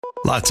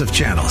Lots of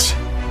channels,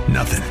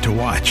 nothing to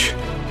watch,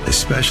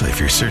 especially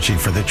if you're searching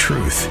for the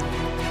truth.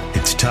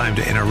 It's time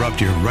to interrupt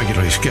your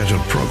regularly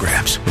scheduled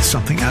programs with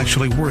something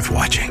actually worth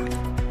watching.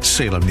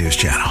 Salem News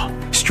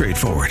Channel.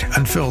 Straightforward,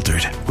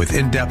 unfiltered, with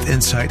in-depth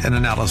insight and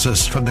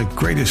analysis from the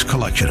greatest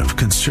collection of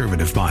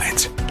conservative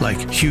minds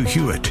like Hugh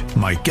Hewitt,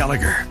 Mike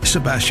Gallagher,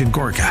 Sebastian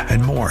Gorka,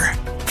 and more.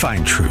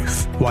 Find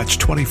truth. Watch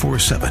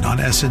 24/7 on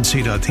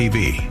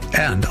snc.tv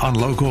and on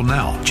Local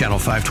Now, Channel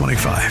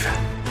 525.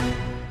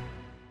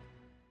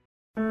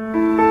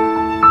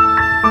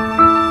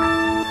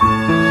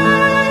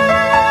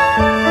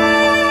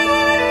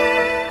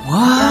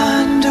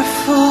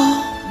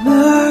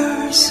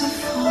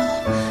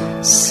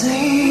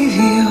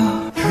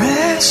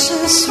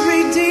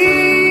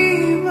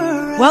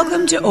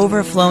 Welcome to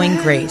Overflowing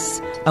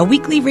Grace, a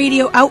weekly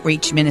radio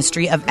outreach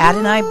ministry of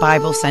Adonai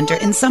Bible Center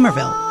in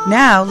Somerville.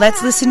 Now,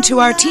 let's listen to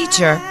our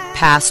teacher,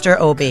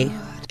 Pastor Obi.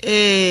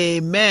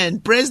 Amen.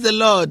 Praise the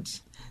Lord.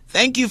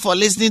 Thank you for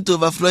listening to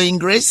Overflowing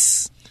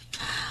Grace.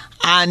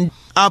 And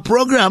our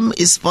program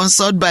is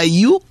sponsored by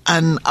you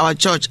and our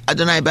church,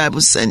 Adonai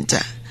Bible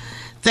Center.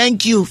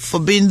 Thank you for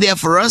being there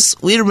for us.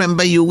 We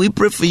remember you. We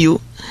pray for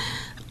you.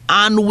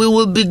 And we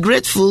will be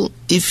grateful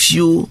if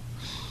you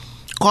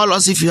call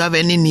us if you have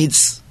any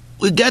needs.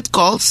 We get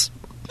calls.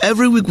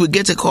 Every week we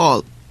get a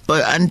call.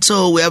 And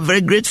so we are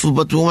very grateful,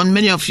 but we want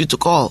many of you to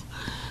call.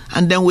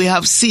 And then we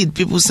have seed.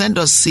 People send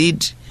us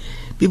seed.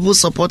 People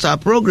support our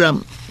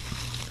program.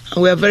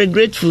 And we are very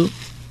grateful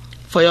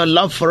for your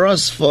love for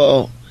us,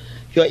 for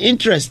your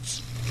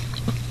interest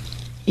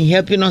in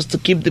helping us to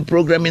keep the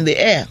program in the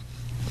air.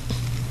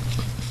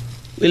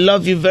 We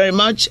love you very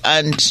much.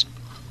 And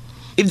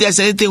if there's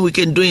anything we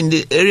can do in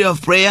the area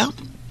of prayer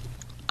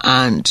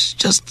and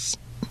just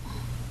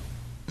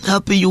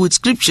helping you with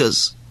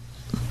scriptures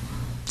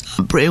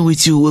and praying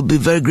with you, we'll be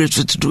very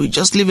grateful to do it.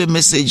 Just leave a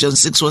message on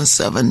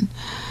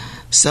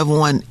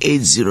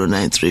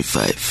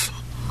 617-718-0935.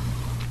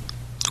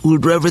 We'll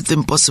do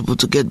everything possible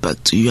to get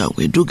back to you, and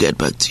we do get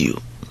back to you.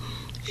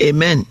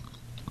 Amen.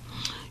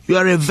 You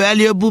are a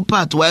valuable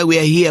part while we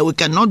are here. We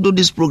cannot do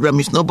this program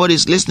if nobody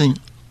is listening.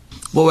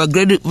 But we're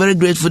very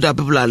grateful that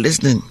people are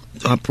listening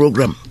to our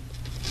program.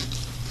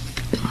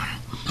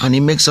 And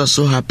it makes us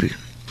so happy.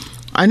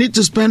 I need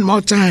to spend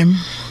more time.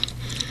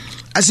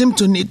 I seem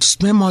to need to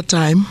spend more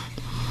time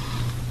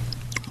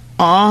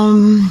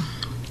on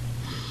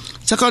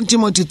 2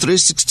 Timothy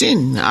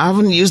 3:16. I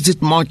haven't used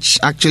it much,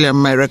 actually, on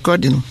my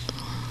recording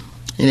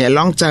in a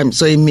long time.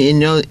 So it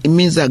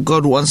means that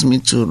God wants me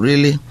to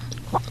really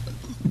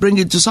bring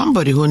it to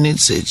somebody who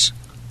needs it.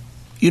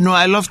 You know,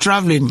 I love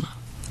traveling.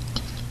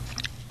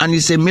 And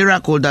it's a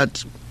miracle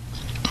that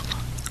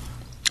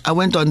I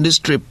went on this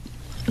trip.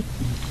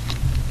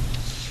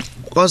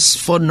 Because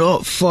for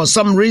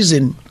some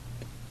reason,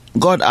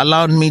 God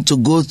allowed me to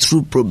go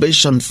through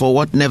probation for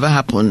what never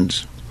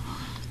happened.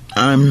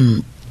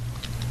 And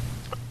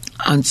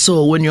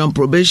so when you're on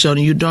probation,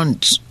 you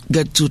don't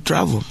get to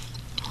travel.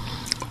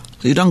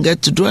 You don't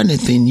get to do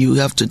anything. You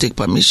have to take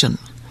permission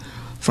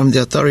from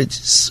the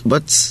authorities.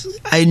 But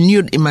I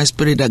knew in my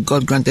spirit that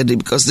God granted it,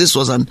 because this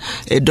was a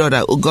door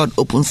that God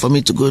opened for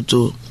me to go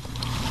to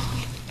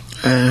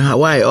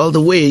Hawaii all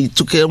the way. It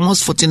took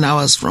almost 14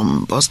 hours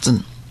from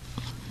Boston.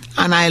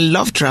 And I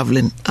love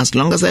traveling. As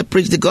long as I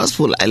preach the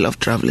gospel, I love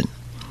traveling.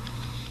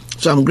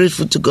 So I'm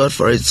grateful to God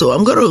for it. So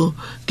I'm going to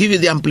give you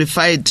the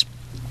amplified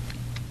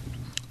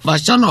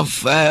version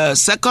of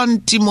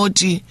 2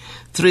 Timothy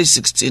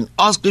 3:16.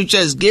 All scripture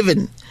is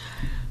given.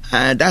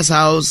 That's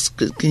how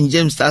King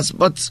James starts.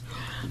 But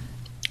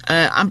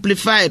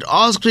amplified,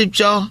 all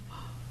scripture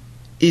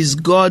is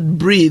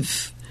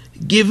God-breathed,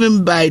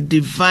 given by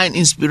divine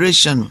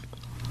inspiration,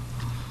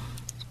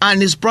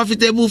 and is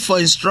profitable for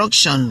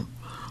instruction,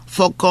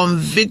 for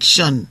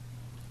conviction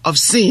of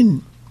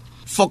sin,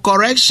 for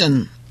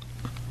correction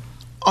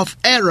of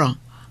error,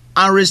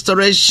 and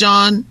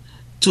restoration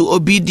to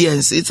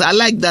obedience. I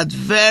like that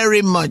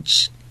very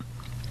much.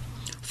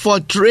 For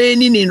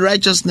training in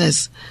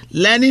righteousness,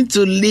 learning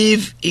to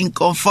live in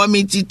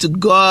conformity to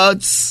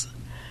God's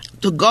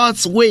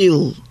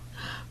will,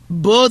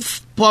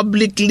 both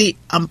publicly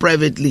and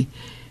privately,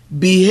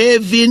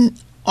 behaving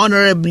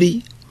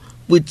honorably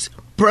with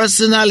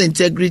personal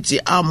integrity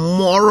and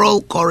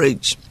moral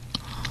courage.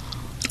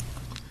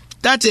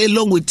 That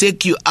alone will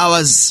take you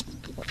hours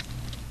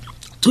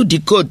to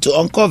decode, to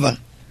uncover,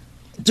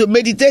 to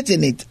meditate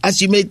in it.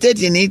 As you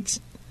meditate in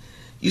it,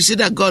 you see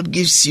that God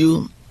gives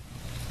you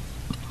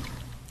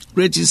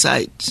great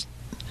insight,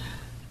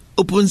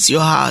 opens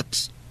your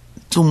heart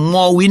to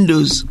more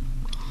windows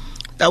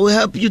that will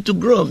help you to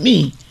grow.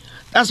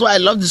 That's why I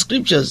love the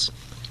scriptures.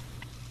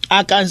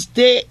 I can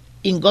stay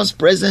in God's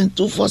presence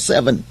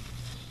 24/7.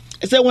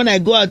 I say when I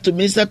go out to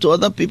minister to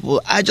other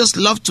people, I just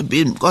love to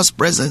be in God's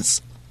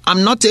presence.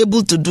 I'm not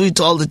able to do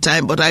it all the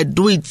time, but I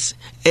do it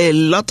a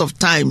lot of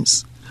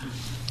times.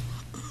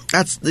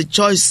 That's the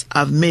choice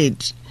I've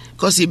made,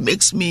 because it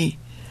makes me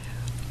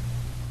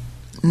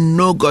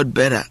know God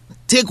better.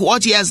 Take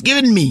what He has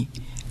given me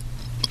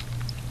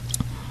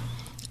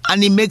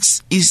And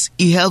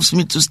he helps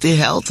me to stay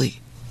healthy,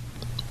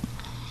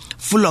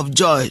 full of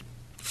joy,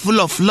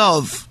 full of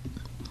love,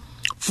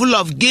 full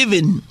of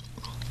giving,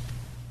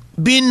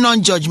 being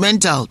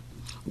non-judgmental,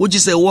 which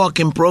is a work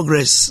in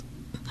progress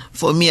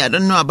for me. I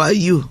don't know about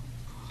you.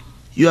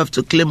 You have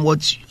to claim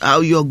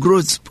how your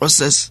growth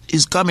process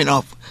is coming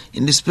up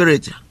in the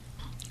spirit.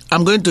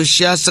 I'm going to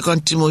share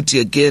 2 Timothy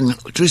again,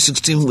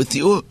 3:16 with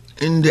you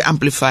in the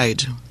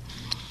Amplified.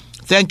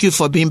 Thank you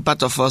for being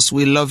part of us.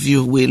 We love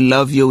you. We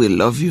love you. We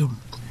love you.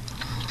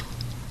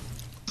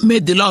 May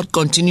the Lord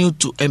continue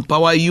to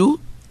empower you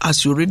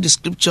as you read the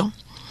scripture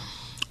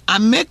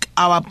and make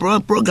our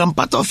program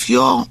part of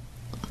your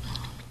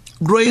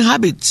growing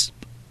habits,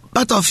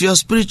 part of your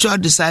spiritual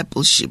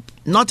discipleship.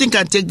 Nothing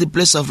can take the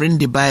place of reading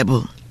the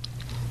Bible.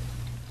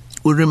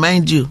 We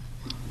remind you.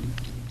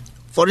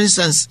 For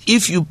instance,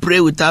 if you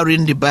pray without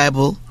reading the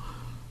Bible,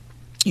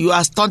 you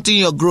are stunting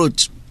your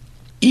growth.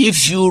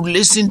 If you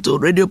listen to a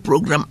radio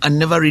program and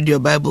never read your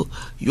Bible,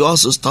 you're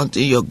also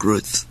stunting your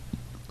growth.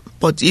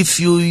 But if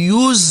you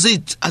use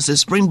it as a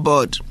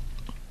springboard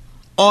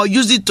or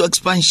use it to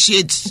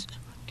expatiate,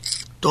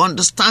 to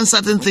understand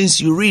certain things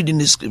you read in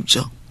the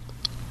scripture,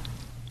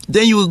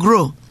 then you will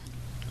grow.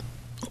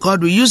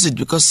 God will use it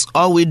because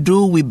all we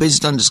do, we base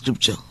it on the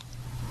scripture.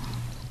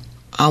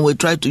 And we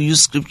try to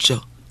use scripture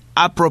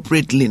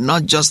appropriately,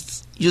 not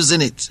just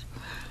using it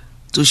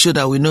to show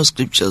that we know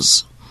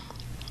scriptures.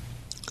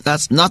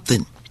 That's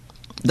nothing.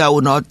 That will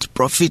not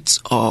profit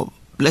or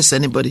bless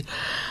anybody.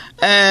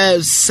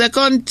 2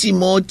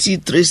 Timothy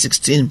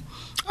 3:16.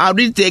 I'll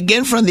read it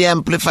again from the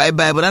Amplified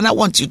Bible, and I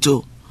want you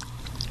to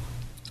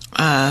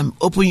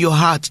open your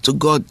heart to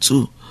God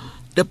to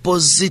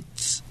deposit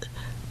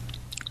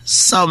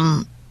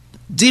some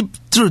deep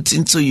truth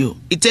into you.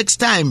 It takes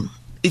time.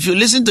 If you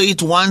listen to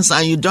it once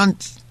and you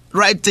don't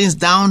write things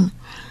down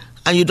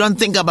and you don't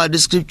think about the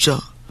scripture,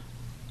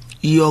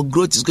 your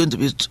growth is going to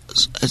be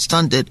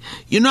stunted.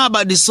 You know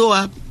about the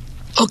sower?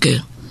 Okay.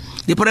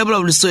 The parable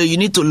of the sower, you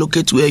need to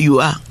locate where you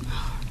are.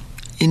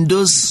 In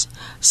those,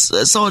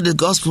 some of the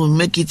gospel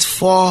make it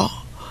 4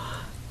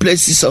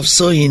 places of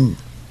sowing.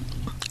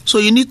 So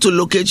you need to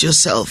locate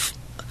yourself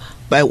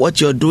by what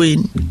you're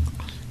doing,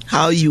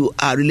 how you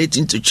are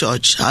relating to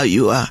church, how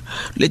you are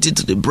relating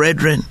to the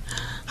brethren,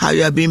 how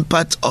you are being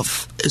part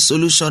of a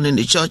solution in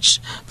the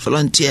church,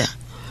 volunteer,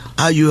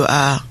 how you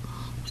are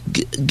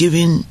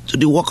giving to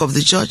the work of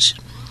the church,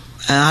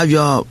 and how you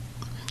are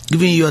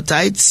giving your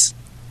tithes,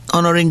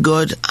 honoring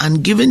God,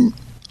 and giving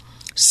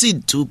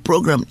seed to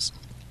programs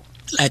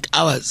like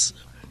ours.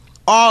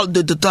 All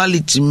the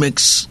totality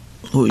makes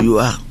who you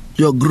are,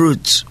 your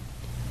growth.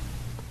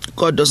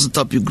 God doesn't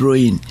stop you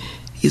growing.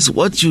 It's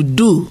what you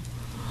do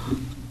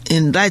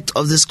in light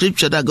of the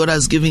scripture that God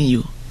has given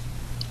you.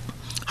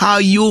 How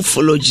you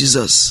follow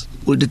Jesus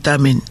will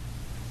determine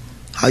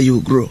how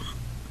you grow.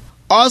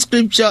 All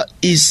scripture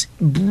is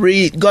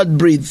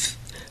God-breathed.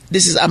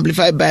 This is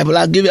Amplified Bible.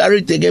 I'll read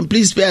it again.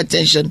 Please pay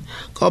attention.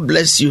 God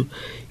bless you.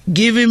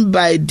 Given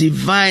by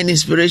divine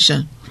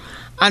inspiration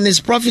and is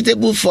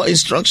profitable for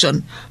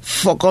instruction,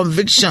 for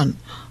conviction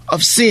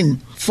of sin,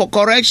 for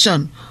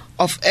correction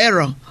of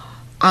error,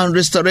 and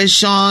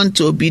restoration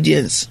to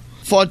obedience,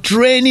 for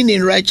training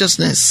in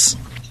righteousness,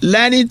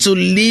 learning to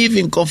live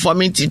in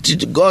conformity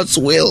to God's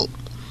will.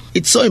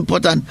 It's so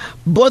important,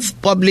 both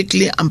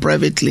publicly and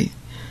privately.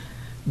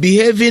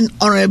 Behaving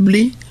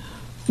honorably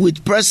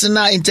with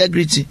personal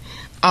integrity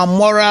and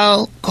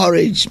moral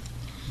courage.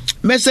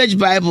 Message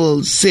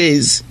Bible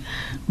says,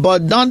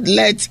 but don't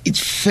let it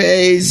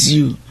faze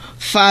you.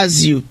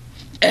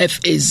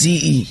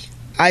 F-A-Z-E.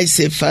 I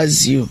say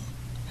faze you.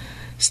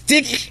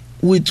 Stick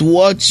with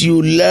what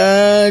you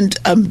learned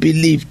and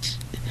believed,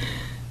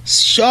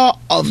 sure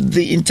of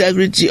the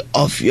integrity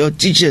of your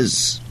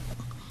teachers.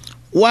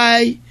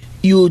 Why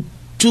you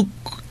took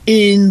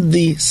in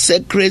the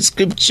sacred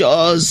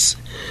scriptures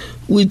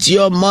with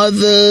your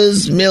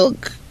mother's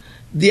milk.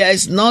 There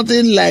is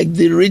nothing like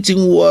the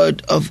written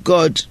word of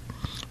God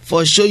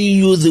for showing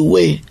you the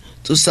way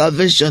to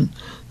salvation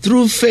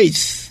through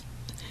faith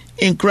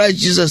in Christ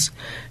Jesus.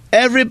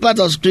 Every part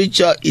of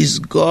scripture is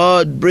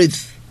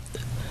God-breathed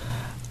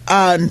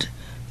and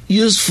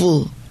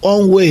useful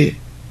one way.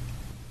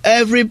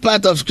 Every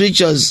part of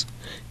scriptures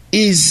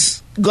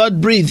is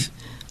God-breathed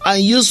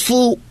and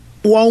useful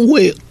one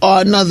way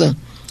or another,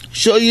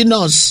 showing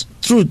us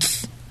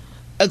truth,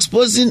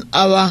 exposing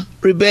our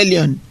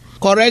rebellion,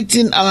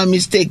 correcting our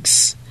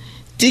mistakes,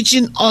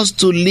 teaching us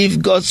to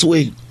live God's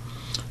way.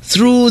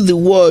 Through the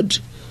word,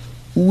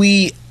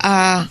 we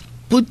are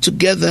put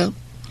together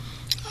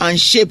and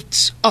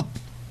shaped up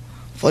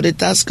for the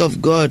task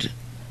of God,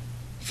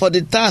 for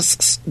the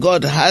tasks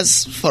God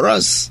has for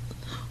us.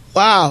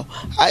 Wow,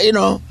 I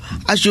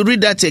should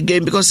read that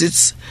again because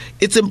it's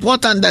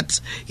important that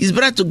it's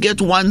better to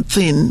get one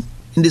thing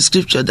in the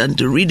scripture than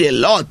to read a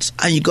lot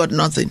and you got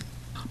nothing.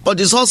 But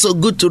it's also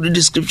good to read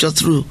the scripture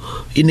through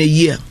in a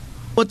year.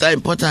 Both are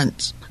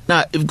important.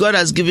 Now, if God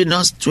has given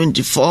us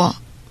 24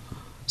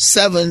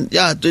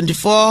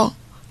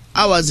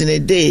 hours in a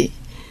day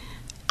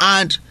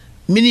and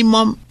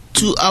minimum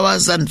 2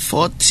 hours and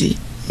 40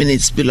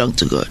 minutes belong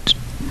to God.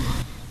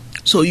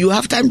 So you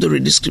have time to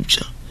read the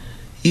scripture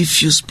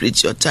if you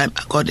split your time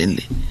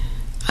accordingly.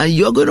 And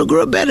you're going to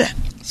grow better.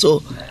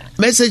 So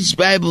Message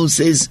Bible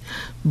says,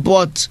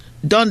 but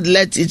don't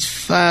let it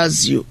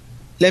faze you.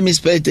 Let me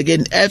spell it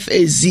again.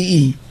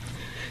 F-A-Z-E.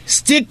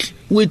 Stick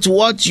with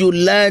what you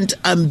learned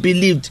and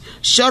believed,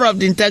 sure of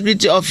the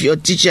integrity of your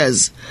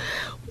teachers.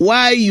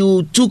 While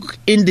you took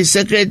in the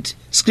sacred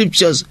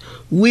scriptures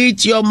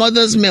with your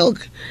mother's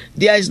milk,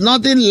 there is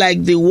nothing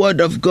like the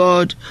word of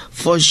God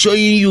for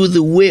showing you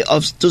the way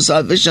to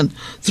salvation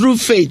through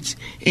faith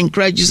in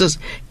Christ Jesus.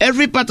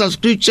 Every part of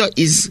scripture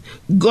is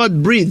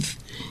God-breathed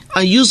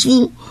and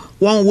useful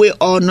one way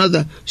or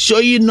another,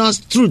 showing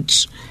us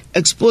truth,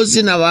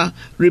 exposing our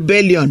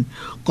rebellion,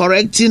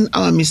 correcting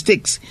our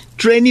mistakes,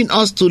 training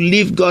us to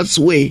live God's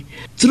way.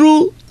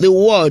 Through the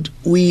word,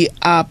 we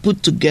are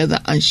put together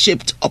and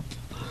shaped up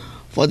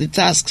for the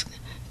task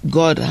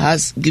God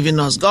has given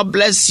us. God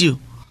bless you.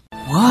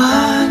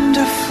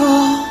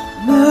 Wonderful,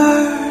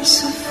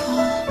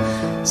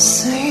 merciful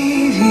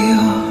Savior,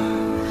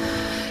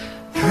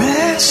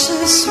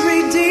 precious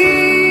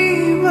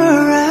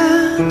Redeemer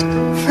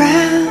and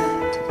friend.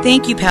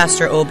 Thank you,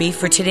 Pastor Obi,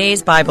 for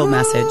today's Bible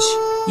message.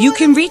 You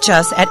can reach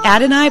us at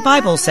Adonai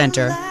Bible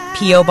Center,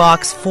 P.O.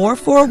 Box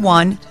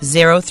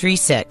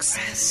 441036,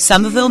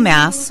 Somerville,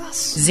 Mass.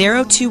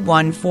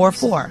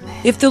 02144.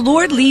 If the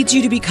Lord leads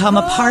you to become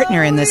a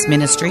partner in this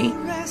ministry,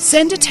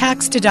 send a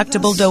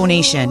tax-deductible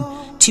donation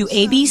to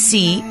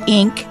ABC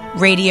Inc.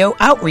 Radio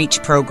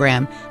Outreach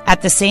Program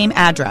at the same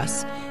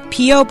address,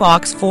 P.O.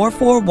 Box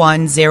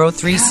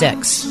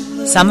 441036,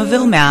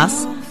 Somerville,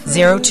 Mass.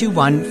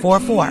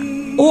 02144.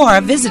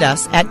 Or visit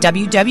us at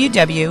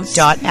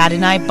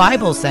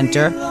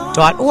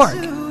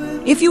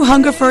www.AdonaiBibleCenter.org. If you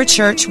hunger for a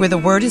church where the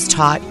Word is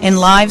taught and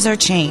lives are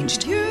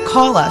changed,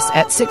 call us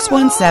at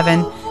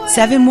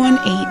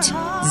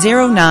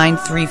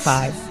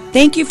 617-718-0935.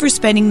 Thank you for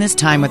spending this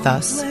time with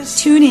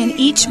us. Tune in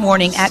each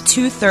morning at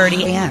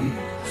 2:30 a.m.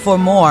 for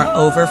more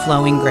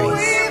Overflowing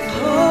Grace.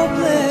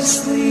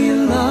 Hopelessly